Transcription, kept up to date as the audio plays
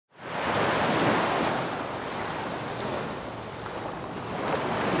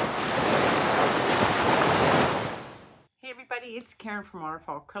it's Karen from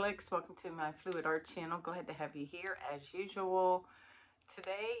Waterfall Acrylics. Welcome to my Fluid Art channel. Glad to have you here as usual.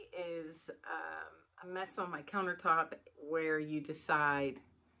 Today is a mess on my countertop where you decide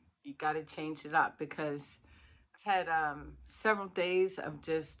you got to change it up because I've had several days of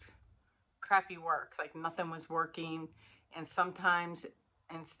just crappy work, like nothing was working. And sometimes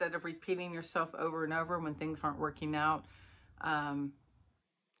instead of repeating yourself over and over when things aren't working out,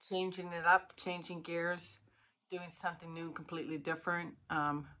 changing it up, changing gears, doing something new and completely different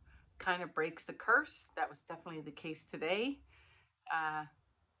kind of breaks the curse. That was definitely the case today.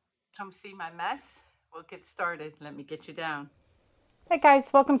 Come see my mess. We'll get started. Let me get you down. Hey guys,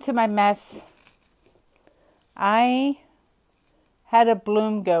 welcome to my mess. I had a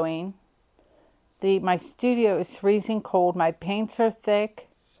bloom going. My studio is freezing cold. My paints are thick.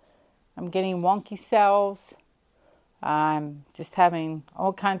 I'm getting wonky cells. I'm just having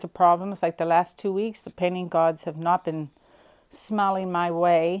all kinds of problems. Like the last 2 weeks, the painting gods have not been smiling my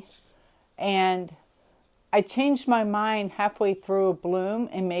way. And I changed my mind halfway through a bloom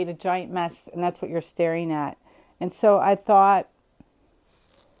and made a giant mess. And that's what you're staring at. And so I thought,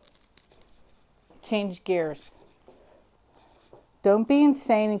 change gears. Don't be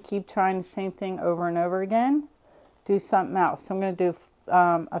insane and keep trying the same thing over and over again. Do something else. I'm going to do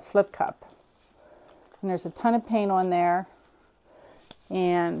a flip cup. And there's a ton of paint on there.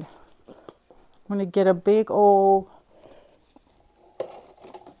 And I'm going to get a big old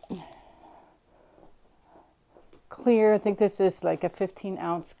clear, I think this is like a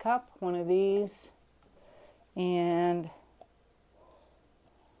 15-ounce cup, one of these. And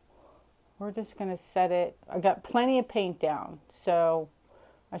we're just going to set it. I got plenty of paint down, so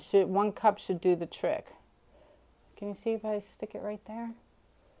one cup should do the trick. Can you see if I stick it right there?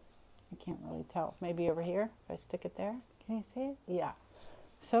 I can't really tell. Maybe over here, if I stick it there. Can you see it? Yeah.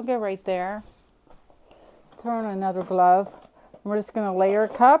 So go right there. Throw in another glove. And we're just going to layer a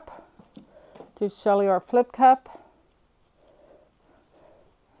cup. Do SheleeArt flip cup.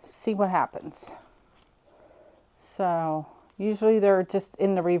 See what happens. So usually they're just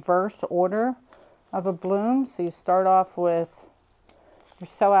in the reverse order of a bloom. So you start off with your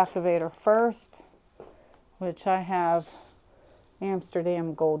cell activator first, which I have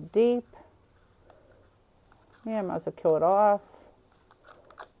Amsterdam Gold Deep. Yeah, I might as well kill it off.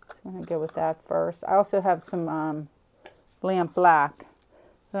 I'm going to go with that first. I also have some lamp black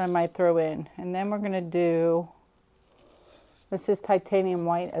that I might throw in. And then we're going to do, this is titanium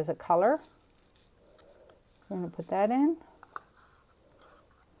white as a color. I'm going to put that in.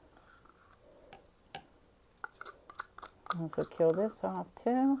 Also kill this off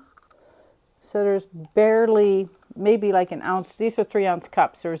too. So there's barely, maybe like an ounce. These are 3-ounce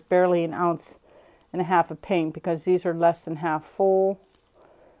cups. There's barely an ounce and a half of paint because these are less than half full.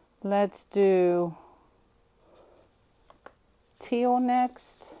 Let's do teal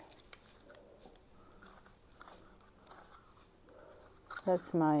next.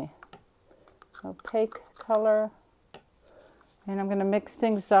 That's my opaque color. And I'm going to mix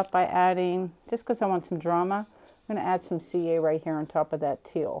things up by adding, just because I want some drama, I'm going to add some CA right here on top of that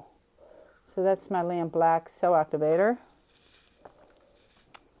teal. So that's my lamp black cell activator.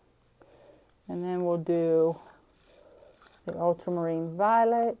 And then we'll do the ultramarine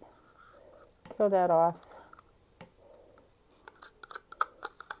violet. Kill that off.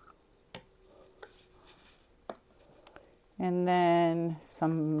 And then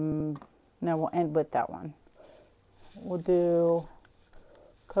no, we'll end with that one. We'll do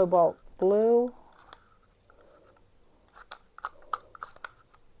cobalt blue.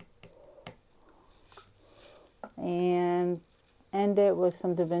 And end it with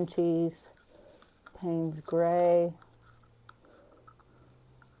some Da Vinci's Payne's Gray.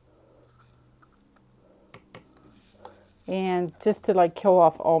 And just to like kill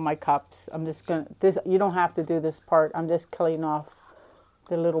off all my cups, I'm just going to, you don't have to do this part. I'm just killing off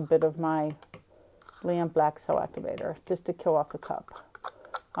the little bit of my lamp black cell activator just to kill off the cup.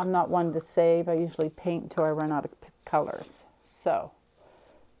 I'm not one to save. I usually paint until I run out of colors. So,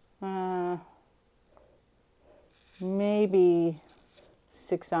 maybe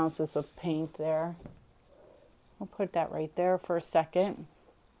 6 ounces of paint there. I'll put that right there for a second.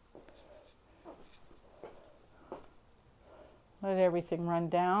 Let everything run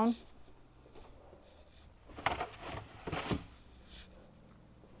down.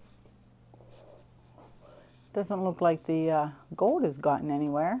 Doesn't look like the gold has gotten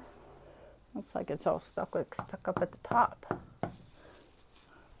anywhere. Looks like it's all stuck up at the top.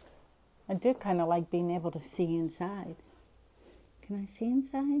 I do kind of like being able to see inside. Can I see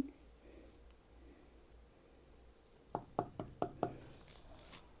inside?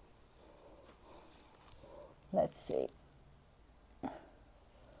 Let's see.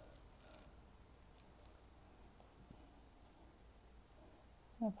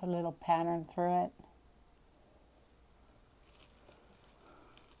 I'll put a little pattern through it.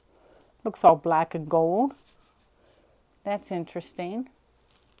 Looks all black and gold. That's interesting.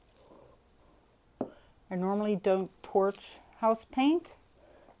 I normally don't torch house paint.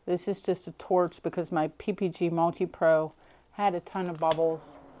 This is just a torch because my PPG Multi-Pro had a ton of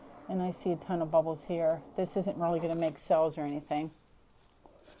bubbles, and I see a ton of bubbles here. This isn't really going to make cells or anything.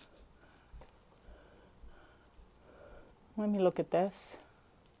 Let me look at this.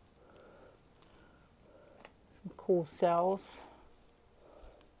 Some cool cells.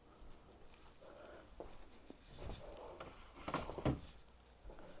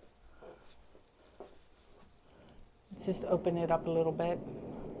 Let's just open it up a little bit.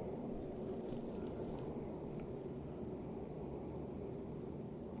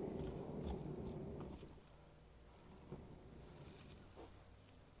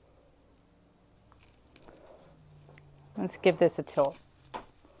 Let's give this a tilt.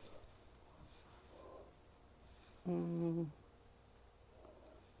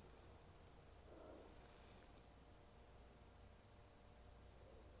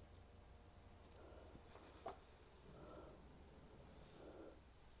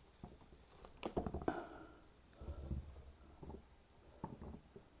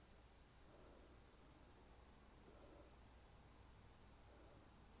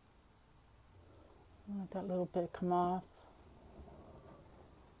 Let that little bit come off.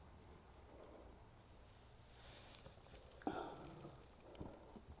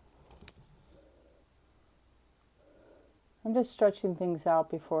 I'm just stretching things out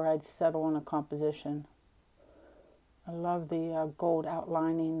before I settle on a composition. I love the gold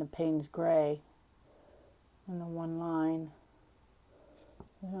outlining the Payne's gray in the one line.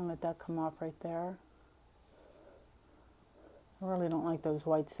 I'm going to let that come off right there. I really don't like those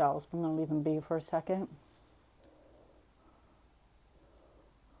white cells, but I'm going to leave them be for a second.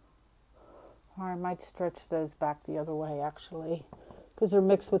 Or I might stretch those back the other way actually, because they're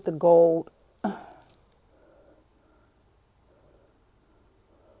mixed with the gold.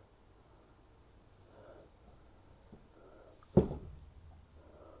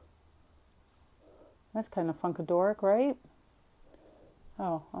 That's kind of funkadoric, right?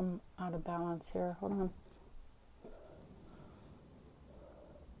 Oh, I'm out of balance here. Hold on.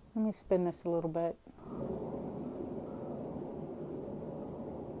 Let me spin this a little bit.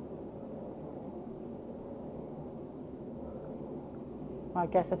 Well, I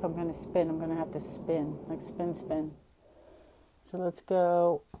guess if I'm going to spin, I'm going to have to spin, like spin, spin. So let's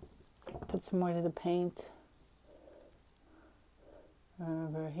go put some weight of the paint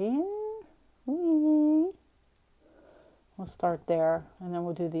over here. We'll start there, and then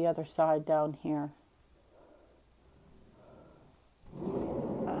we'll do the other side down here.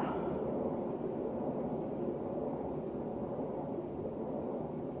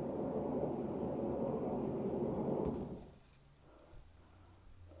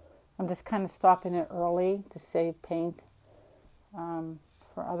 I'm just kind of stopping it early to save paint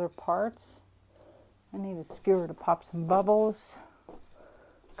for other parts. I need a skewer to pop some bubbles.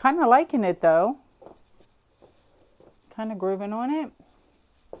 Kind of liking it though. Kind of grooving on it.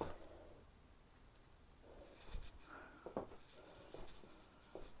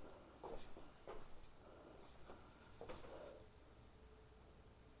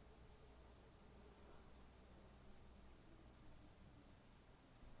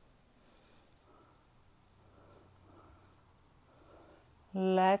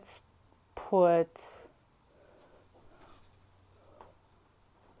 Let's put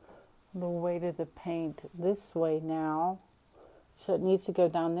the weight of the paint this way now. So it needs to go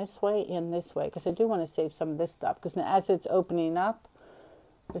down this way and this way, because I do want to save some of this stuff, because as it's opening up,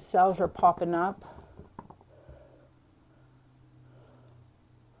 the cells are popping up.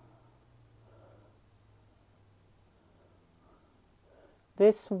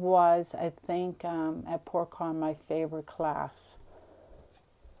 This was, I think, at PourCon, my favorite class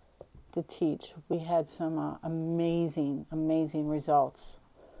to teach. We had some amazing, amazing results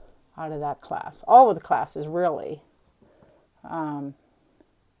out of that class. All of the classes, really. I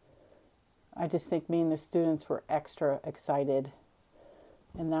just think me and the students were extra excited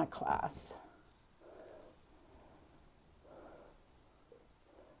in that class.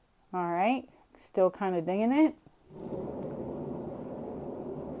 All right, still kind of digging it.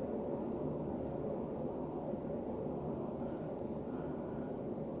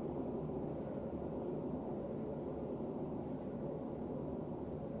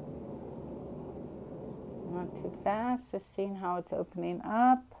 Not too fast, just seeing how it's opening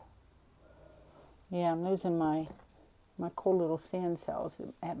up. Yeah, I'm losing my cool little sand cells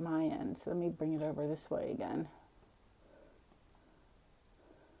at my end. So let me bring it over this way again.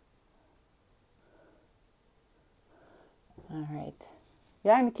 All right.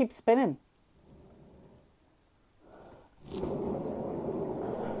 Yeah, I'm gonna keep spinning.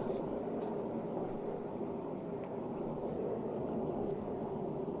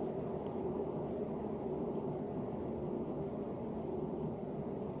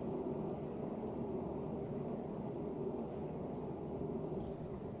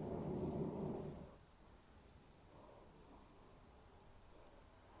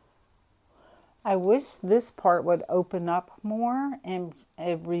 I wish this part would open up more and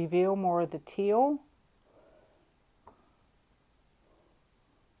reveal more of the teal.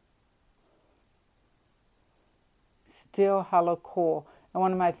 Still hella cool. And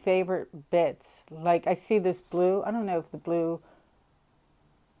one of my favorite bits, like I see this blue, I don't know if the blue,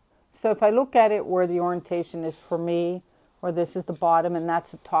 so if I look at it where the orientation is for me, or this is the bottom and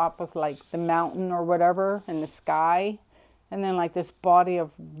that's the top of like the mountain or whatever in the sky, and then like this body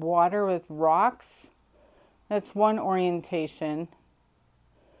of water with rocks, that's one orientation.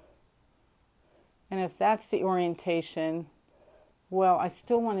 And if that's the orientation, well, I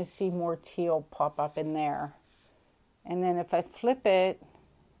still want to see more teal pop up in there. And then if I flip it,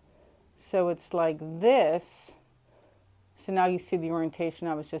 so it's like this, so now you see the orientation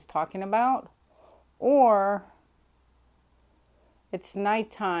I was just talking about, or it's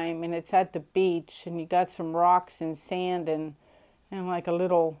nighttime and it's at the beach and you got some rocks and sand and like a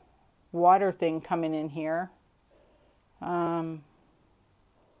little water thing coming in here. It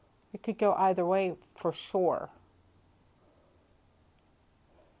could go either way for sure.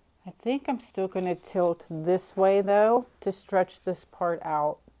 I think I'm still going to tilt this way though to stretch this part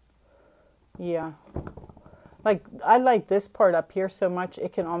out. Yeah. Like I like this part up here so much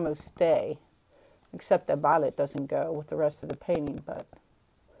it can almost stay. Except that violet doesn't go with the rest of the painting, but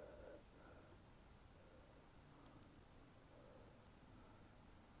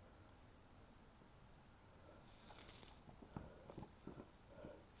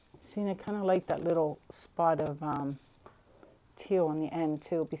see, I kind of like that little spot of teal on the end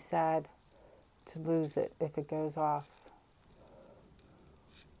too. It'll be sad to lose it if it goes off.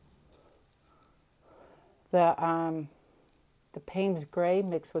 The Payne's gray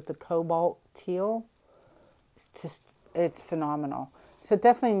mixed with the cobalt teal, it's phenomenal. So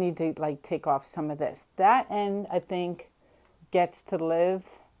definitely need to like take off some of this. That end I think gets to live.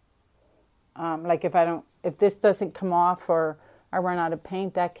 Like if this doesn't come off or I run out of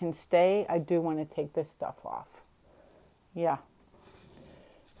paint, that can stay. I do want to take this stuff off. Yeah.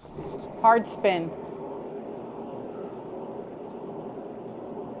 Hard spin.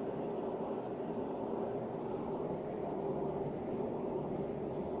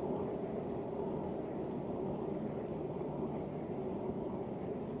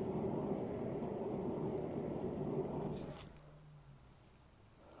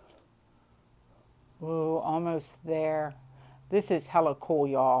 Ooh, almost there. This is hella cool,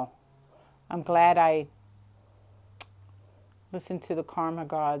 y'all. I'm glad I listened to the karma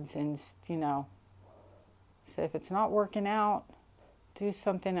gods and, you know, say if it's not working out, do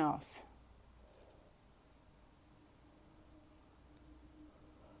something else.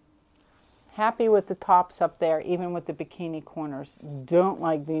 Happy with the tops up there, even with the bikini corners. Don't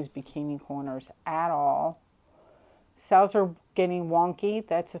like these bikini corners at all. Cells are getting wonky.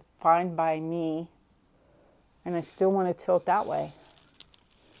 That's fine by me. And I still want to tilt that way.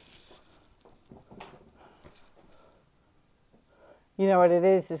 You know what it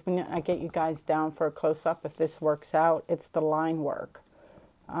is when I get you guys down for a close-up, if this works out, it's the line work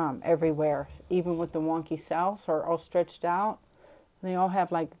everywhere. Even with the wonky cells are all stretched out. They all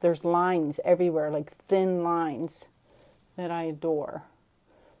have like, there's lines everywhere, like thin lines that I adore.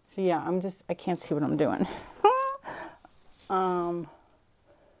 So yeah, I can't see what I'm doing.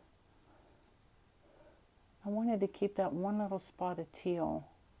 I wanted to keep that one little spot of teal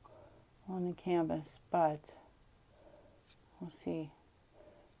on the canvas, but we'll see.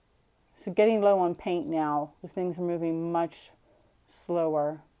 So getting low on paint now. The things are moving much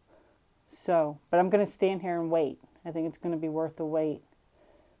slower. So, but I'm going to stand here and wait. I think it's going to be worth the wait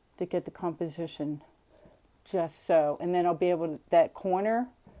to get the composition just so. And then I'll be able to, that corner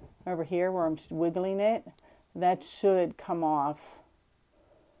over here where I'm wiggling it, that should come off.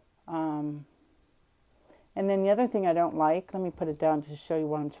 And then the other thing I don't like, let me put it down to show you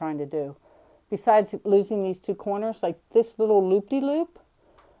what I'm trying to do. Besides losing these two corners, like this little loop-de-loop,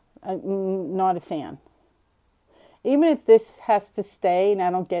 I'm not a fan. Even if this has to stay and I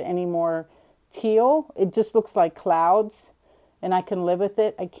don't get any more teal, it just looks like clouds and I can live with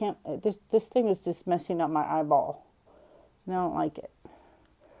it. I can't, this thing is just messing up my eyeball. And I don't like it.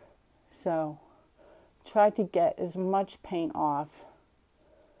 So try to get as much paint off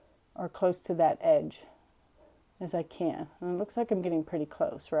or close to that edge as I can. And it looks like I'm getting pretty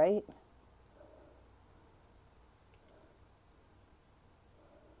close, right?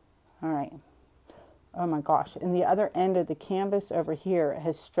 All right. Oh my gosh. And the other end of the canvas over here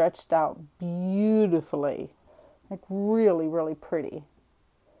has stretched out beautifully. Like really, really pretty.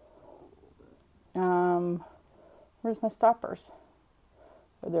 Where's my stoppers?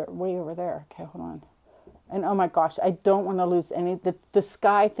 They're way over there. Okay, hold on. And oh my gosh, I don't want to lose any. The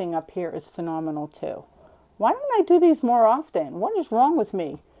sky thing up here is phenomenal too. Why don't I do these more often? What is wrong with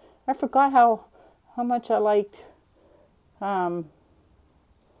me? I forgot how much I liked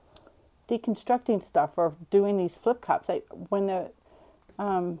deconstructing stuff or doing these flip cups. When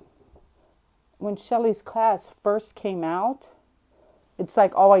Shelee's class first came out, it's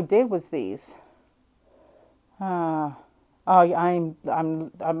like all I did was these. I'm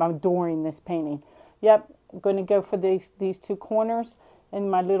adoring this painting. Yep, I'm going to go for these two corners and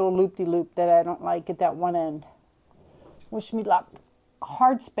my little loop-de-loop that I don't like at that one end. Wish me luck.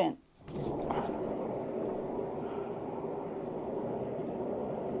 Hard spin.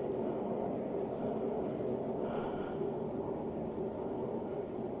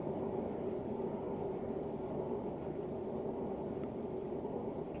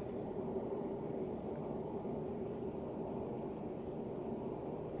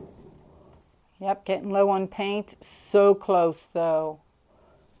 Yep, getting low on paint. So close though.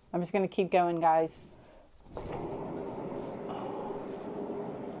 I'm just going to keep going, guys.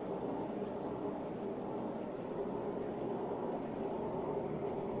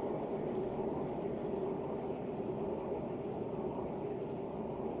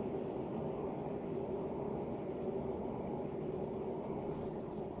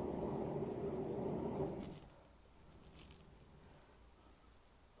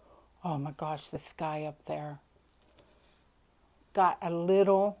 Oh my gosh, the sky up there. Got a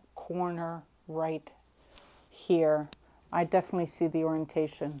little corner right here. I definitely see the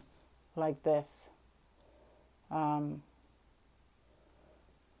orientation like this.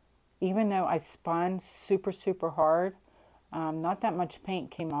 Even though I spun super, super hard, not that much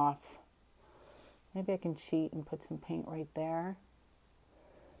paint came off. Maybe I can cheat and put some paint right there.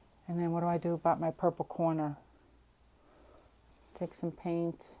 And then what do I do about my purple corner? Take some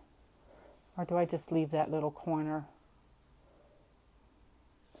paint. Or do I just leave that little corner?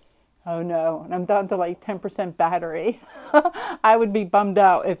 Oh no, and I'm down to like 10% battery. I would be bummed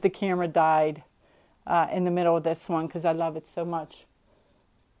out if the camera died in the middle of this one because I love it so much.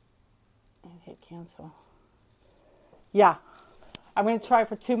 And hit cancel. Yeah, I'm going to try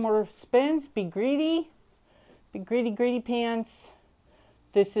for 2 more spins. Be greedy. Be greedy, greedy pants.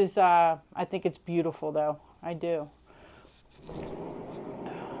 This is, I think it's beautiful though. I do.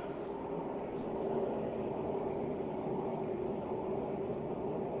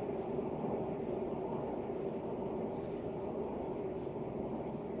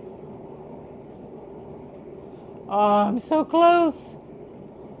 Oh, I'm so close.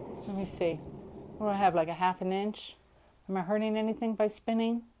 Let me see. What do I have, like a ½ inch? Am I hurting anything by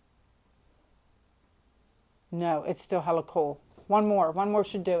spinning? No, it's still hella cool. One more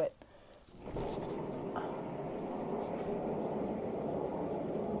should do it.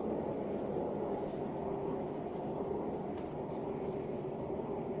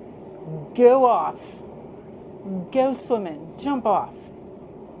 Go off. Go swimming. Jump off.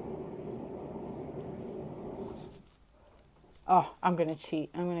 Oh, I'm going to cheat.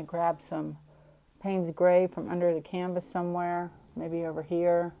 I'm going to grab some Payne's Gray from under the canvas somewhere. Maybe over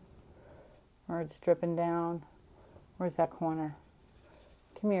here where it's dripping down. Where's that corner?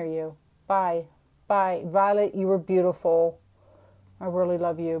 Come here, you. Bye. Bye. Violet, you were beautiful. I really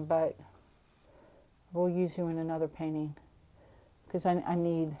love you, but we'll use you in another painting because I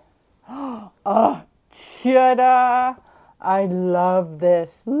need... Oh, ta-da! I love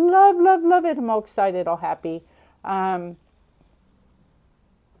this. Love, love, love it. I'm all excited, all happy.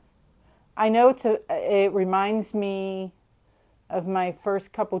 I know it reminds me of my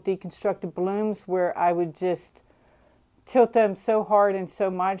first couple deconstructed blooms where I would just tilt them so hard and so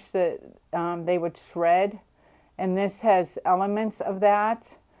much that they would shred. And this has elements of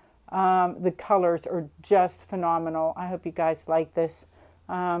that. The colors are just phenomenal. I hope you guys like this.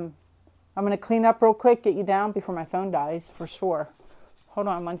 I'm going to clean up real quick, get you down before my phone dies for sure. Hold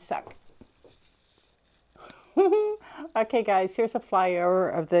on one sec. Okay, guys, here's a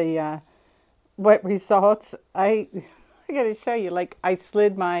flyover of the wet results. I got to show you, like I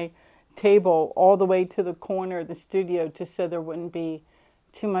slid my table all the way to the corner of the studio just so there wouldn't be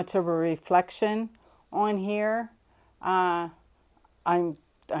too much of a reflection on here. I'm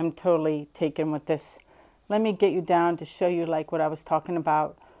totally taken with this. Let me get you down to show you like what I was talking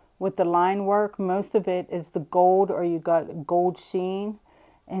about with the line work. Most of it is the gold, or you got gold sheen,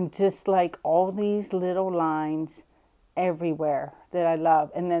 and just like all these little lines everywhere that I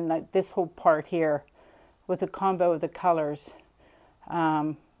love. And then like this whole part here with the combo of the colors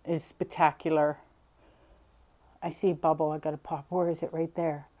is spectacular. I see a bubble. I got to pop. Where is it? Right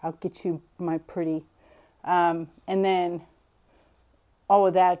there. I'll get you my pretty. And then all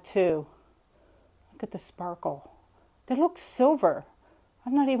of that too. Look at the sparkle. That looks silver.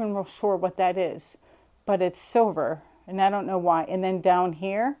 I'm not even real sure what that is, but it's silver, and I don't know why. And then down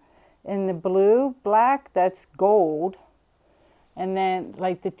here in the blue, black, that's gold. And then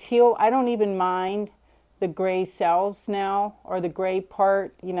like the teal, I don't even mind the gray cells now, or the gray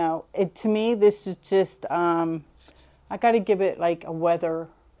part, you know. It, to me, this is just, I got to give it like a weather.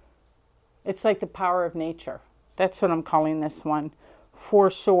 It's like the power of nature. That's what I'm calling this one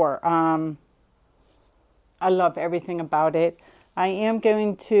for sure. I love everything about it. I am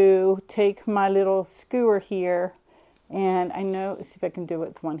going to take my little skewer here, and I know, let's see if I can do it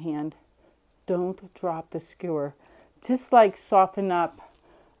with one hand. Don't drop the skewer. Just like soften up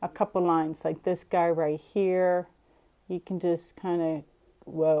a couple lines, like this guy right here. You can just kind of,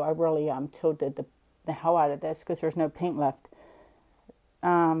 whoa, I really tilted the hell out of this because there's no paint left.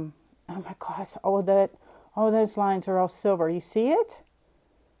 Oh my gosh, all those lines are all silver. You see it?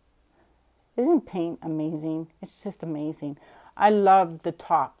 Isn't paint amazing? It's just amazing. I love the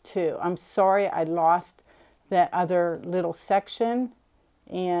top too. I'm sorry I lost that other little section.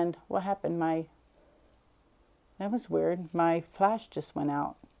 And what happened? That was weird. My flash just went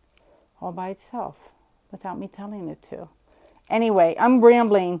out all by itself without me telling it to. Anyway, I'm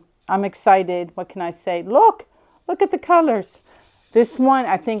rambling. I'm excited. What can I say? Look at the colors. This one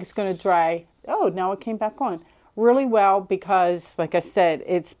I think is going to dry. Oh, now it came back on really well because, like I said,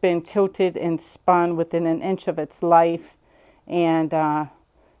 it's been tilted and spun within an inch of its life. And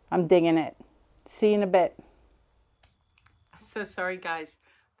I'm digging it. See you in a bit. So sorry guys,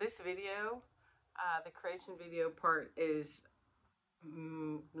 this video, the creation video part is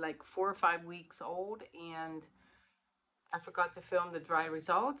like 4 or 5 weeks old, and I forgot to film the dry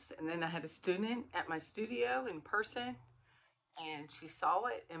results. And then I had a student at my studio in person, and she saw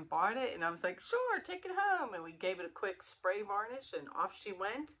it and bought it, and I was like, sure, take it home. And we gave it a quick spray varnish, and off she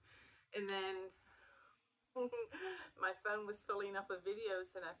went. And then my phone was filling up with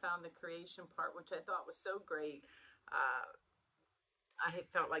videos, and I found the creation part, which I thought was so great. I had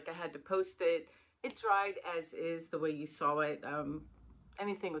felt like I had to post it. It dried as is, the way you saw it.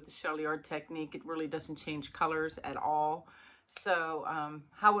 Anything with the SheleeArt technique, it really doesn't change colors at all. So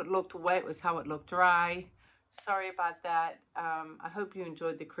how it looked wet was how it looked dry. Sorry about that. I hope you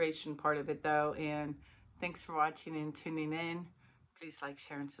enjoyed the creation part of it though, and thanks for watching and tuning in. Please like,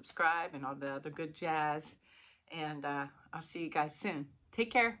 share, and subscribe, and all the other good jazz. And I'll see you guys soon.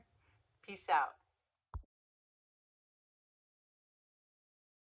 Take care. Peace out.